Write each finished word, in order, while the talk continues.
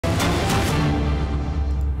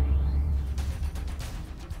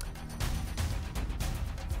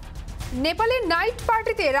নেপালের নাইট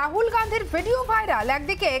পার্টিতে রাহুল গান্ধীর ভিডিও ভাইরাল।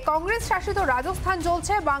 একদিকে কংগ্রেস শাসিত রাজস্থান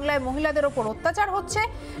জ্বলছে, বাংলায় মহিলাদের ওপর অত্যাচার হচ্ছে,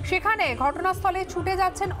 সেখানে ঘটনাস্থলে ছুটে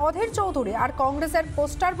যাচ্ছেন অধীর চৌধুরী, আর কংগ্রেসের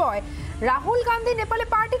পোস্টার বয় রাহুল গান্ধী নেপালে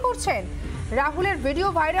পার্টি করছেন। রাহুলের ভিডিও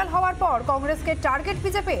ভাইরাল হওয়ার পর কংগ্রেসকে টার্গেট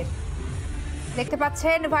বিজেপির। দেখতে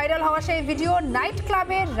পাচ্ছেন ভাইরাল হওয়া সেই ভিডিও, নাইট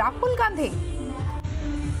ক্লাবে রাহুল গান্ধী।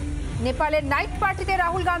 নেপালের নাইট পার্টিতে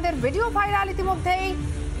রাহুল গান্ধীর ভিডিও ভাইরাল, ইতিমধ্যেই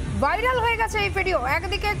ভাইরাল হয়ে গেছে এই ভিডিও।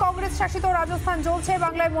 একদিকে কংগ্রেস শাসিত রাজস্থান জ্বলছে,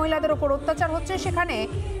 বাংলায় মহিলাদের উপর অত্যাচার হচ্ছে, সেখানে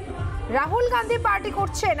রাহুল গান্ধী পার্টি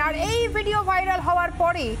করছেন, আর এই ভিডিও ভাইরাল হওয়ার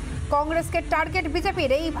পরে কংগ্রেসকে টার্গেট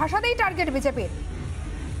বিজেপির। এই ভাষাতেই টার্গেট বিজেপির।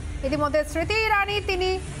 ইতিমধ্যে স্মৃতি ইরানি তিনি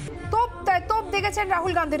তোপ দেখেছেন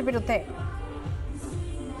রাহুল গান্ধীর বিরুদ্ধে।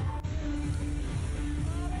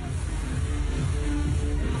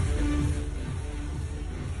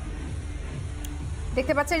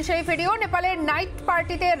 দেখতে পাচ্ছেন সেই ভিডিও, নেপালের নাইট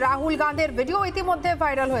পার্টিতে রাহুল গান্ধীর ভিডিও ইতিমধ্যে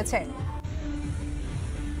ভাইরাল হয়েছে।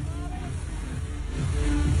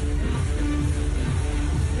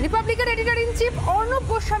 রিপাবলিকের editor in chief Arnab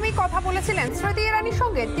Goswami কথা বলেছিলেন স্মৃতি ইরানির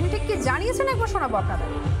সঙ্গে। তিনি ঠিক কি জানিয়েছেন একবার শোনাবো আপনাদের।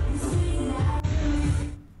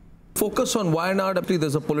 Focus on Wayanad,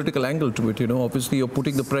 there's a political angle to it, you know. Obviously, you're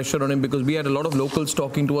putting the pressure on him because we had a lot of locals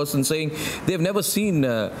talking to us and saying they've never seen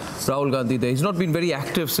Rahul Gandhi there. He's not been very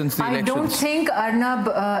active since the elections. I don't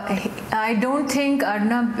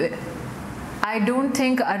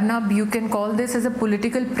think, Arnab, you can call this as a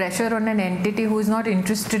political pressure on an entity who is not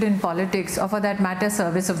interested in politics or, for that matter,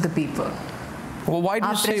 service of the people. Well, why do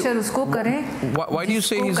you say? Why do you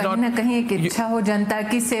say he's not? कहीं एक इच्छा हो जनता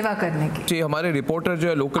की सेवा करने की। जी, हमारे reporter जो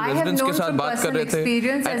है लोकल रेजिडेंट्स के साथ बात कर रहे थे।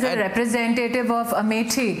 Experience as a representative of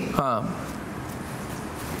Amethi. हाँ.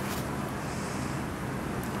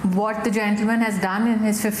 What the gentleman has done in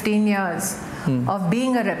his 15 years of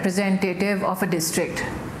being a representative of a district.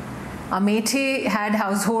 Amethi had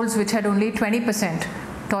households which had only 20%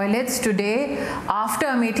 toilets. Today, after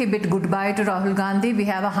Amethi bid goodbye to Rahul Gandhi, we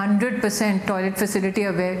have 100% toilet facility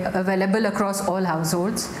available across all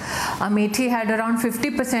households. Amethi had around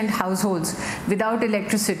 50% households without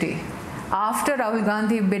electricity. After Rahul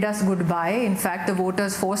Gandhi bid us goodbye, in fact, the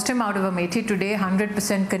voters forced him out of Amethi. Today,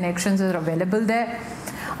 100% connections are available there.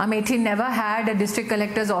 Amethi never had a district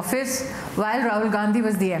collector's office while Rahul Gandhi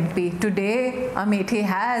was the MP. Today, Amethi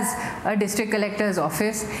has a district collector's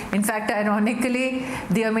office. In fact, ironically,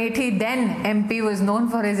 the Amethi then MP was known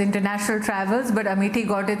for his international travels, but Amethi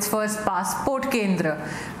got its first passport kendra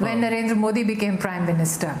when Narendra Modi became Prime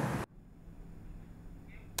Minister.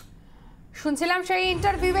 শুনছিলাম সেই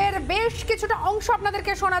ইন্টারভিউয়ের বেশ কিছুটা অংশ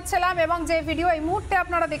আপনাদেরকে শোনাচ্ছিলাম, এবং যে video এই মুহূর্তে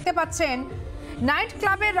আপনারা দেখতে পাচ্ছেন নাইট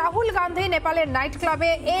ক্লাবে রাহুল গান্ধী, নেপালের নাইট ক্লাবে,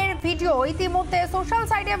 এর ভিডিও ইতিমধ্যে সোশ্যাল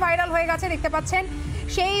সাইটে ভাইরাল হয়ে গেছে। দেখতে পাচ্ছেন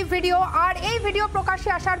সেই ভিডিও, আর এই ভিডিও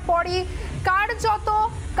প্রকাশ্যে আসার পরই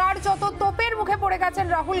কার্যত তোপের মুখে পড়ে গেছেন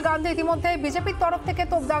রাহুল গান্ধী। ইতিমধ্যে বিজেপির তরফ থেকে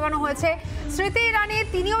তোপ দাগানো হয়েছে। স্মৃতি ইরানি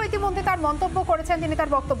তিনিও ইতিমধ্যে তার মন্তব্য করেছেন, তিনি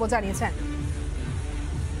তার বক্তব্য জানিয়েছেন।